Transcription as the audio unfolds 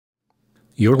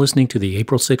You're listening to the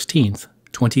April 16th,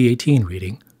 2018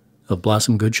 reading of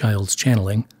Blossom Goodchild's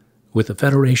channeling with the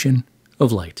Federation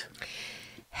of Light.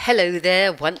 Hello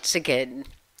there once again.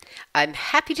 I'm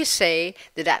happy to say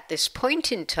that at this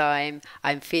point in time,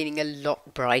 I'm feeling a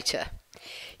lot brighter.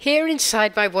 Here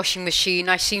inside my washing machine,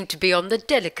 I seem to be on the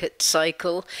delicate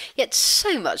cycle, yet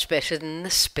so much better than the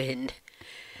spin.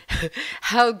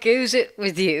 How goes it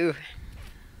with you?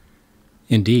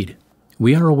 Indeed,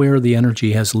 we are aware the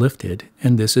energy has lifted,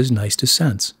 and this is nice to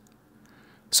sense.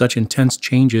 Such intense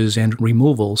changes and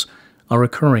removals are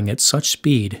occurring at such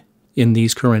speed in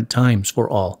these current times for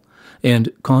all,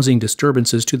 and causing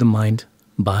disturbances to the mind,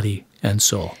 body, and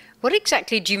soul. What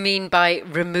exactly do you mean by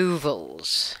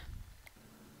removals?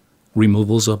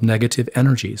 Removals of negative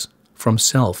energies from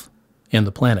self and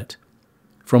the planet,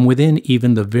 from within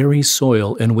even the very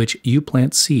soil in which you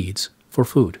plant seeds for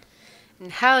food.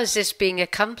 And how is this being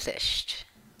accomplished?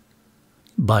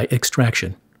 By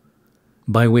extraction,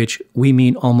 by which we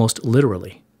mean almost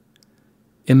literally.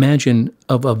 Imagine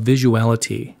of a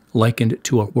visuality likened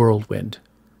to a whirlwind,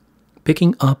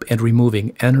 picking up and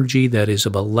removing energy that is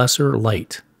of a lesser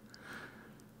light.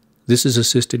 This is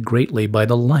assisted greatly by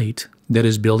the light that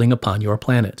is building upon your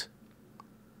planet.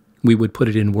 We would put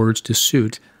it in words to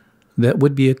suit that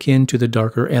would be akin to the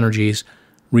darker energies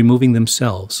removing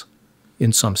themselves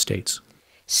in some states.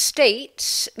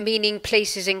 States, meaning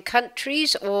places in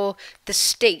countries, or the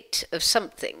state of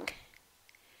something?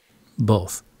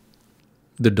 Both.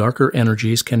 The darker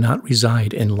energies cannot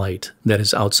reside in light that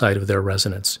is outside of their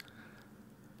resonance.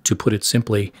 To put it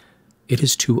simply, it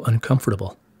is too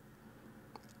uncomfortable.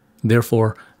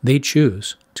 Therefore, they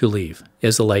choose to leave,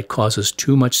 as the light causes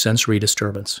too much sensory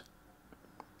disturbance.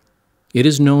 It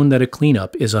is known that a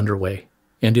cleanup is underway,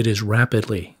 and it is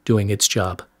rapidly doing its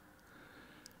job.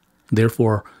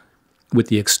 Therefore, with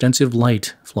the extensive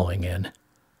light flowing in,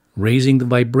 raising the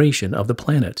vibration of the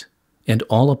planet and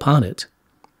all upon it,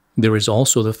 there is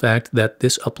also the fact that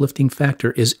this uplifting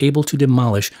factor is able to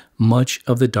demolish much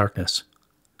of the darkness,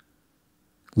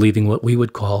 leaving what we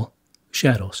would call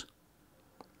shadows.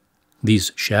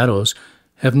 These shadows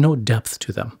have no depth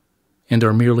to them and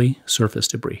are merely surface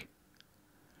debris.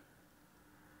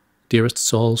 Dearest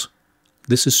souls,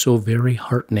 this is so very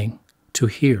heartening to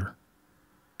hear,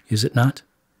 is it not?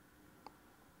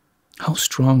 How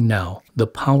strong now the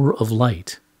power of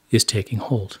light is taking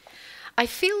hold. I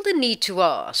feel the need to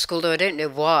ask, although I don't know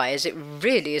why, as it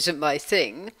really isn't my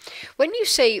thing. When you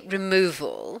say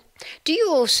removal, do you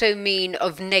also mean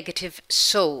of negative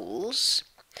souls?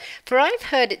 For I've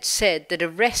heard it said that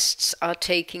arrests are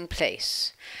taking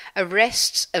place.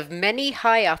 Arrests of many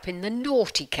high up in the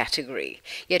naughty category.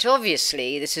 Yet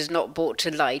obviously this is not brought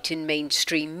to light in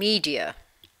mainstream media.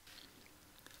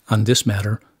 On this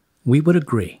matter, we would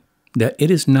agree that it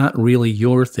is not really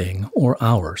your thing or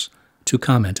ours to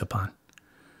comment upon.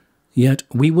 Yet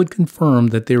we would confirm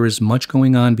that there is much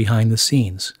going on behind the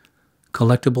scenes,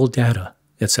 collectible data,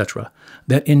 etc.,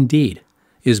 that indeed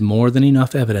is more than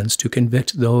enough evidence to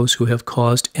convict those who have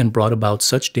caused and brought about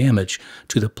such damage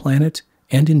to the planet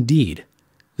and indeed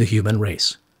the human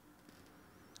race.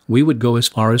 We would go as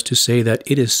far as to say that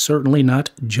it is certainly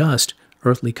not just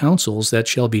earthly councils that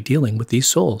shall be dealing with these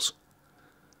souls.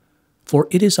 For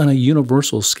it is on a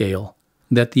universal scale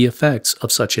that the effects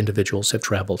of such individuals have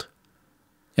traveled,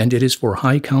 and it is for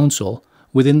High Council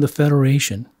within the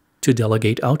Federation to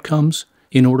delegate outcomes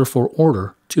in order for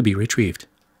order to be retrieved.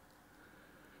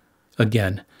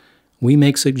 Again, we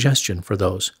make suggestion for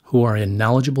those who are in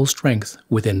knowledgeable strength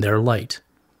within their light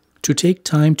to take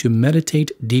time to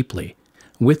meditate deeply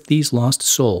with these lost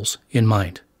souls in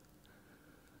mind.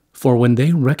 For when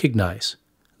they recognize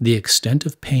the extent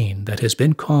of pain that has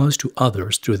been caused to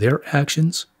others through their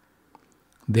actions,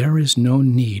 there is no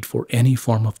need for any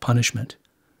form of punishment.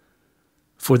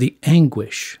 For the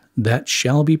anguish that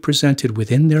shall be presented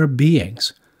within their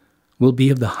beings will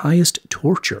be of the highest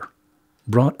torture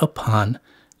brought upon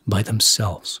by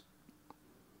themselves.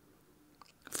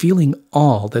 Feeling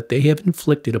all that they have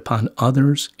inflicted upon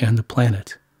others and the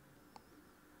planet,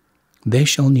 they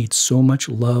shall need so much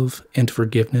love and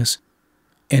forgiveness,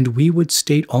 and we would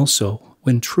state also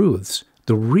when truths,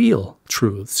 the real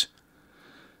truths,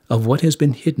 of what has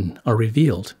been hidden are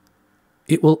revealed,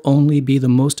 it will only be the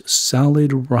most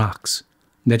solid rocks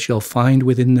that shall find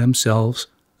within themselves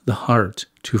the heart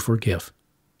to forgive.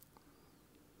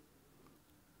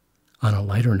 On a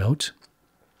lighter note,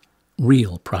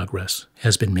 real progress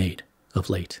has been made of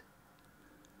late.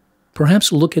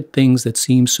 Perhaps look at things that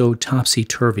seem so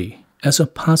topsy-turvy as a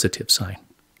positive sign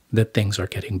that things are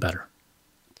getting better.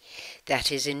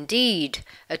 That is indeed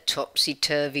a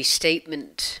topsy-turvy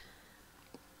statement.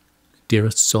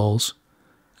 Dearest souls,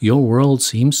 Your world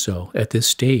seems so at this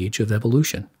stage of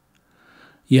evolution.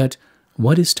 Yet,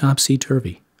 what is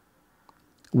topsy-turvy?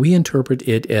 We interpret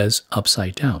it as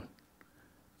upside down.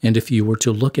 And if you were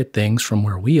to look at things from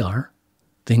where we are,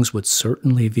 things would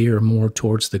certainly veer more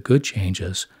towards the good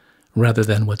changes rather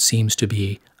than what seems to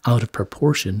be out of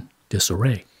proportion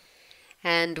disarray.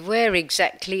 And where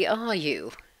exactly are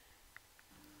you?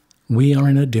 We are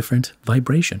in a different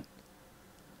vibration.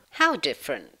 How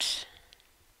different?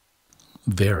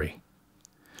 Very.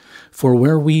 For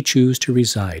where we choose to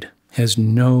reside has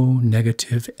no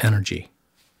negative energy.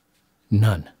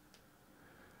 None.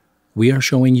 We are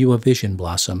showing you a vision,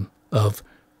 Blossom, of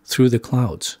through the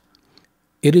clouds.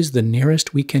 It is the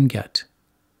nearest we can get.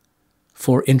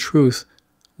 For in truth,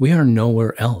 we are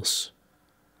nowhere else.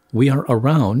 We are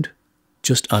around,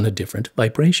 just on a different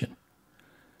vibration.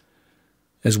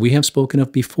 As we have spoken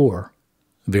of before,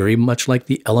 very much like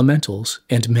the elementals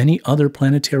and many other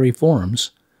planetary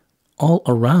forms, all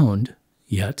around,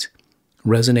 yet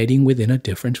resonating within a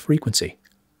different frequency.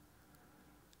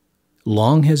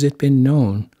 Long has it been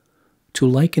known to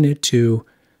liken it to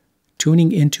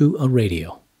tuning into a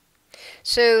radio.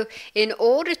 So, in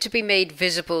order to be made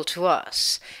visible to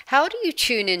us, how do you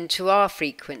tune into our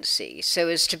frequency so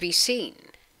as to be seen?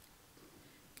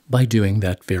 By doing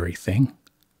that very thing,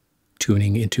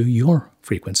 tuning into your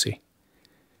frequency.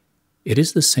 It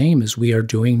is the same as we are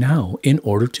doing now in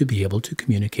order to be able to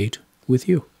communicate with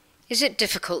you. Is it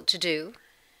difficult to do?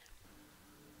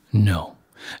 No,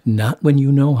 not when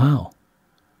you know how.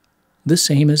 The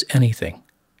same as anything.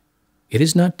 It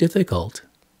is not difficult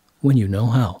when you know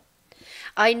how.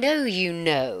 I know you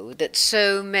know that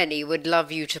so many would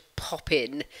love you to pop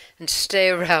in and stay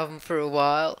around for a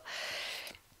while.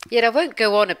 Yet I won't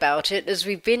go on about it, as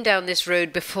we've been down this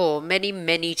road before many,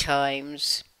 many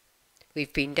times.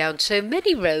 We've been down so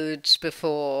many roads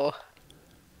before.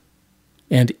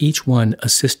 And each one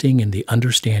assisting in the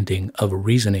understanding of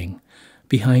reasoning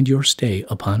behind your stay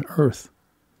upon earth.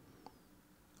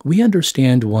 We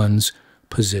understand one's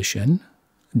position,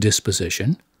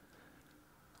 disposition.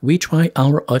 We try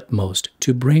our utmost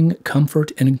to bring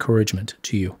comfort and encouragement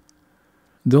to you.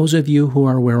 Those of you who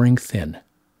are wearing thin,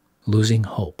 losing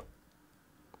hope.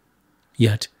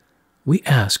 Yet, we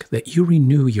ask that you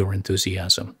renew your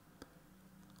enthusiasm.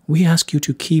 We ask you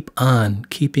to keep on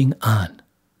keeping on.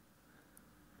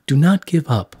 Do not give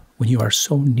up when you are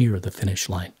so near the finish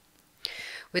line.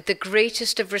 With the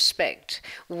greatest of respect,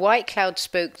 White Cloud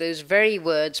spoke those very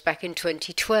words back in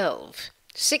 2012,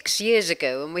 6 years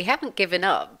ago, and we haven't given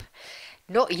up.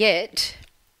 Not yet.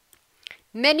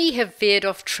 Many have veered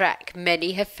off track,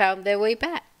 many have found their way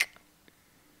back.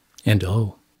 And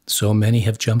oh, so many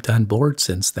have jumped on board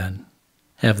since then.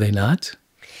 Have they not?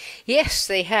 Yes,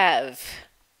 they have.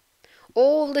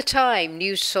 All the time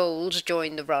new souls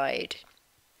join the ride.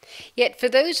 Yet for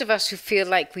those of us who feel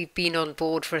like we've been on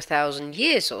board for 1,000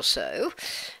 years or so,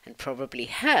 and probably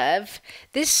have,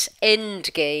 this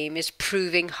end game is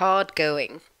proving hard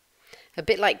going. A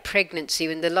bit like pregnancy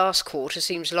when the last quarter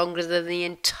seems longer than the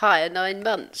entire 9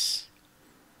 months.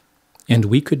 And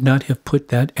we could not have put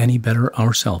that any better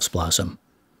ourselves, Blossom.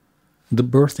 The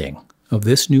birthing of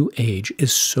this new age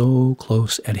is so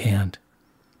close at hand.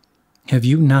 Have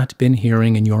you not been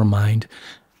hearing in your mind,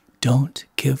 "Don't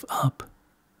give up,"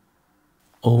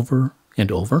 over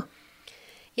and over?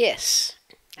 Yes,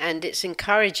 and it's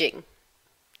encouraging.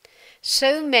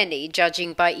 So many,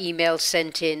 judging by emails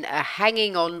sent in, are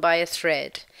hanging on by a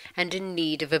thread and in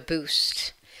need of a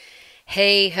boost.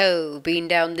 Hey ho, been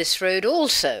down this road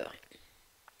also.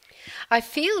 I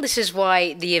feel this is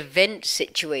why the event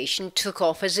situation took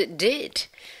off as it did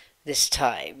this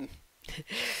time.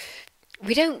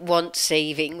 We don't want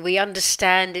saving, we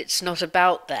understand it's not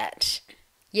about that.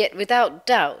 Yet without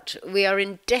doubt we are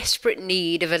in desperate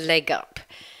need of a leg up.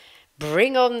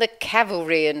 Bring on the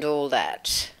cavalry and all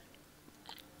that.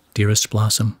 Dearest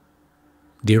Blossom,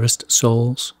 dearest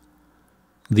souls,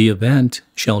 the event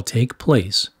shall take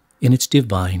place in its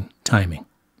divine timing.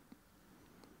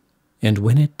 And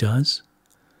when it does,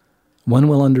 one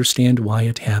will understand why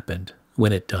it happened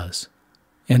when it does,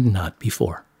 and not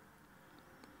before.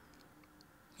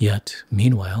 Yet,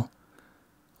 meanwhile,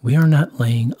 we are not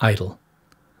laying idle.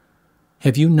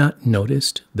 Have you not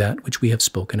noticed that which we have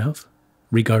spoken of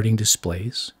regarding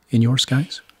displays in your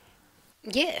skies?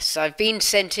 Yes, I've been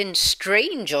sent in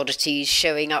strange oddities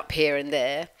showing up here and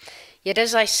there. Yet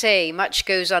as I say, much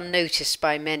goes unnoticed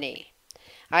by many.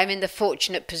 I'm in the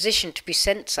fortunate position to be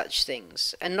sent such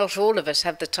things, and not all of us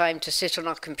have the time to sit on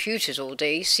our computers all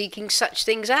day seeking such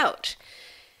things out.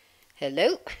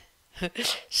 Hello?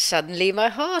 Suddenly my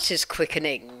heart is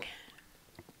quickening.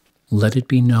 Let it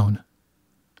be known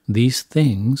These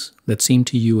things that seem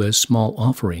to you as small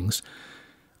offerings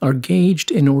are gauged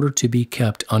in order to be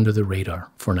kept under the radar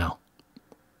for now,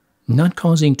 not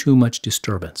causing too much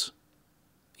disturbance,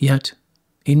 yet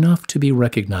enough to be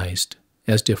recognized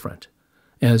as different,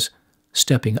 as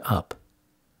stepping up.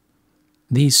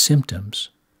 These symptoms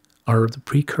are the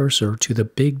precursor to the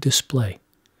big display,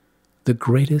 the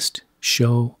greatest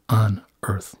show on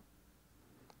earth,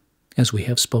 as we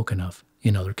have spoken of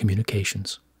in other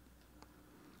communications.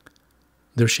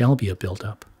 There shall be a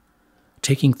build-up,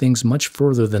 taking things much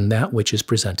further than that which is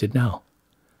presented now.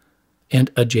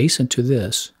 And adjacent to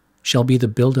this shall be the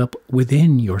build-up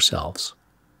within yourselves,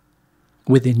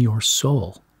 within your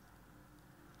soul,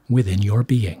 within your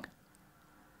being.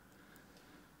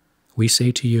 We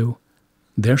say to you,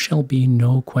 there shall be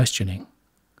no questioning,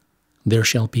 there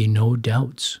shall be no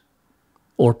doubts,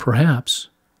 or perhaps,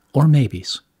 or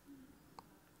maybes.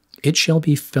 It shall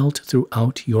be felt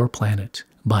throughout your planet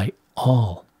by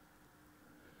all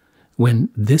when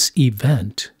this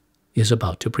event is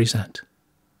about to present.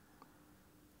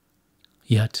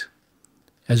 Yet,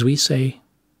 as we say,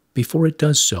 before it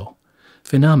does so,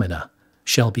 phenomena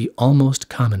shall be almost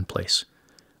commonplace,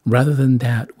 rather than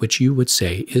that which you would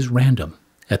say is random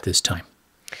at this time.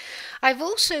 I've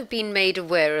also been made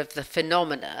aware of the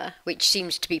phenomena, which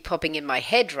seems to be popping in my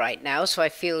head right now, so I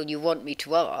feel you want me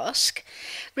to ask,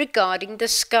 regarding the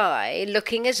sky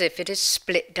looking as if it is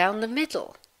split down the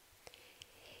middle.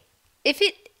 If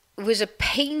it was a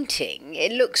painting,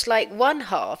 it looks like one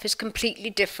half is completely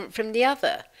different from the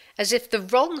other, as if the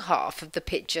wrong half of the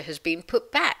picture has been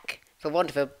put back, for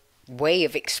want of a way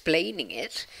of explaining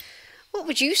it. What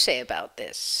would you say about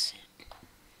this?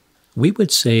 We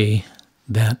would say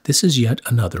that this is yet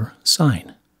another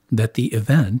sign that the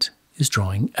event is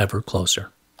drawing ever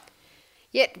closer.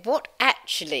 Yet what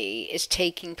actually is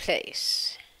taking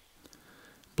place?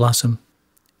 Blossom,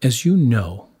 as you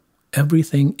know,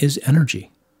 everything is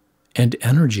energy, and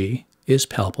energy is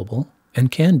palpable and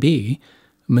can be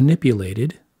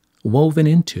manipulated, woven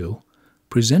into,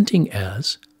 presenting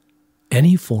as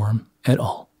any form at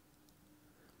all.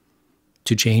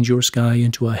 To change your sky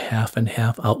into a half and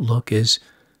half outlook is,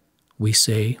 we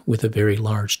say with a very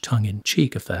large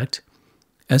tongue-in-cheek effect,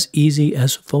 as easy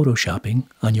as photoshopping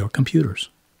on your computers.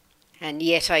 And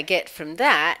yet I get from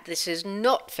that this is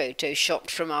not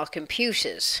photoshopped from our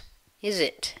computers, is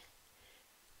it?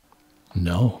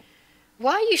 No.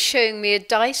 Why are you showing me a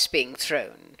dice being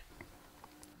thrown?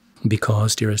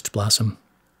 Because, dearest Blossom,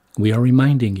 we are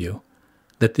reminding you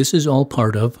that this is all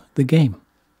part of the game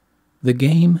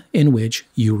in which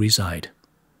you reside.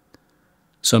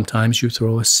 Sometimes you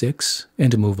throw a 6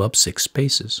 and move up 6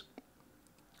 spaces.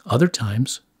 Other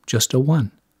times, just a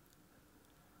 1.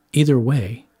 Either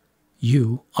way,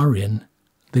 you are in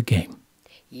the game.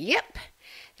 Yep,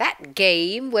 that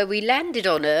game where we landed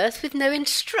on Earth with no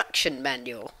instruction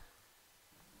manual.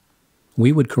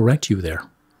 We would correct you there.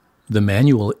 The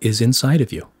manual is inside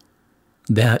of you.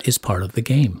 That is part of the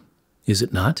game, is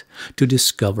it not? To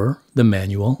discover the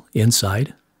manual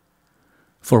inside.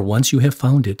 For once you have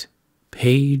found it,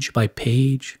 page by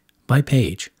page by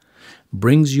page,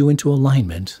 brings you into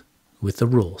alignment with the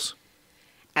rules.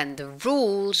 And the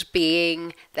rules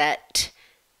being that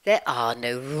there are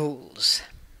no rules.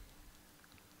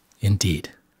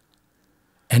 Indeed.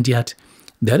 And yet,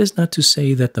 that is not to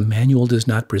say that the manual does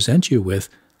not present you with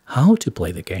how to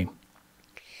play the game.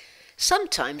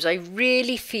 Sometimes I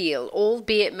really feel,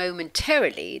 albeit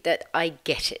momentarily, that I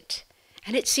get it.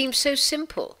 And it seems so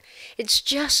simple. It's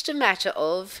just a matter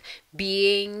of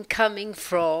being, coming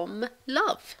from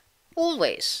love.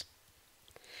 Always.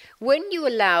 When you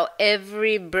allow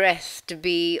every breath to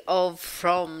be of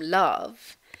from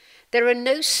love, there are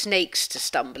no snakes to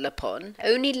stumble upon,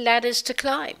 only ladders to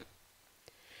climb.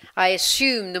 I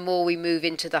assume the more we move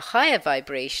into the higher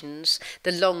vibrations,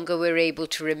 the longer we're able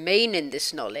to remain in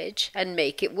this knowledge and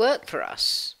make it work for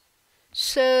us.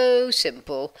 So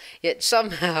simple, yet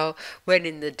somehow, when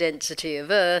in the density of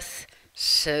Earth,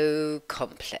 so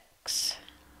complex.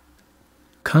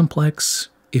 Complex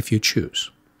if you choose.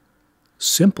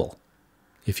 Simple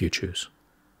if you choose.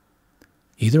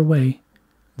 Either way,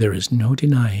 there is no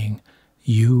denying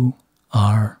you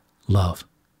are love.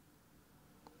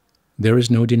 There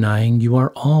is no denying you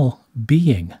are all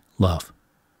being love,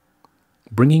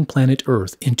 bringing planet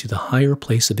Earth into the higher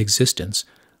place of existence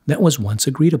that was once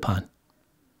agreed upon.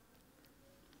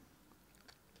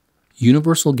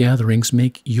 Universal gatherings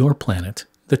make your planet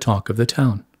the talk of the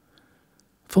town.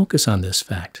 Focus on this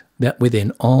fact that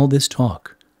within all this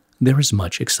talk, there is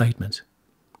much excitement.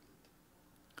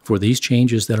 For these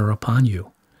changes that are upon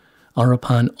you are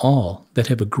upon all that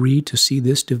have agreed to see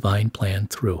this divine plan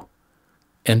through,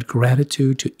 and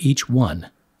gratitude to each one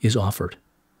is offered,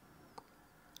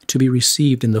 to be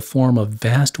received in the form of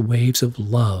vast waves of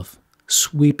love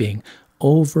sweeping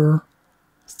over,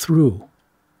 through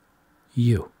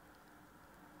you,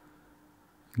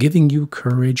 giving you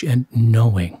courage and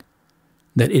knowing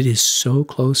that it is so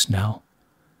close now,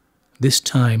 this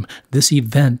time, this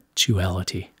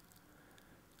eventuality.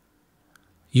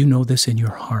 You know this in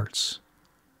your hearts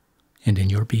and in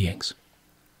your beings.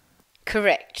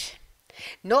 Correct.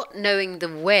 Not knowing the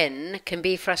when can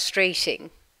be frustrating.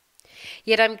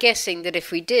 Yet I'm guessing that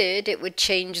if we did, it would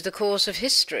change the course of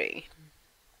history.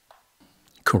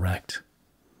 Correct.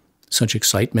 Such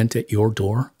excitement at your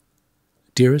door?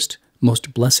 Dearest,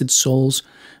 most blessed souls,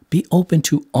 be open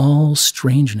to all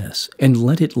strangeness and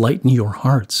let it lighten your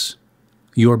hearts,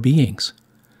 your beings.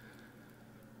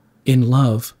 In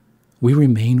love, we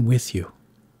remain with you.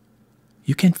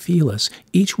 You can feel us.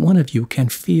 Each one of you can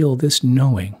feel this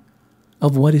knowing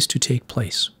of what is to take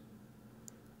place.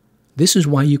 This is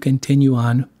why you continue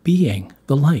on being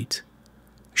the light,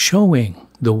 showing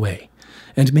the way.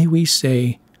 And may we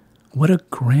say, what a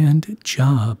grand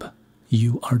job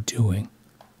you are doing.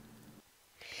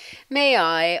 May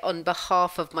I, on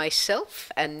behalf of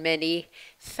myself and many,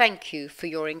 thank you for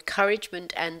your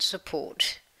encouragement and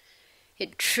support.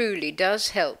 It truly does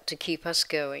help to keep us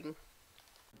going.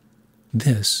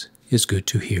 This is good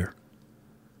to hear.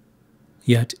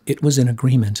 Yet it was an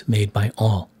agreement made by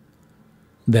all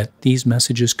that these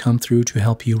messages come through to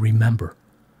help you remember,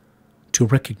 to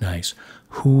recognize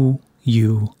who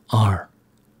you are.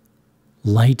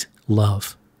 Light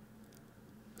love,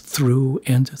 through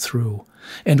and through.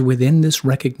 And within this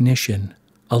recognition,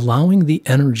 allowing the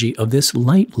energy of this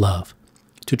light love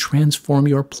to transform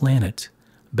your planet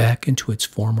back into its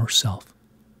former self.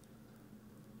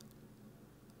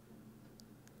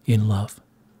 In love,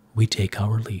 we take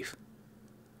our leave.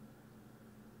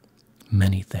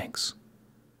 Many thanks.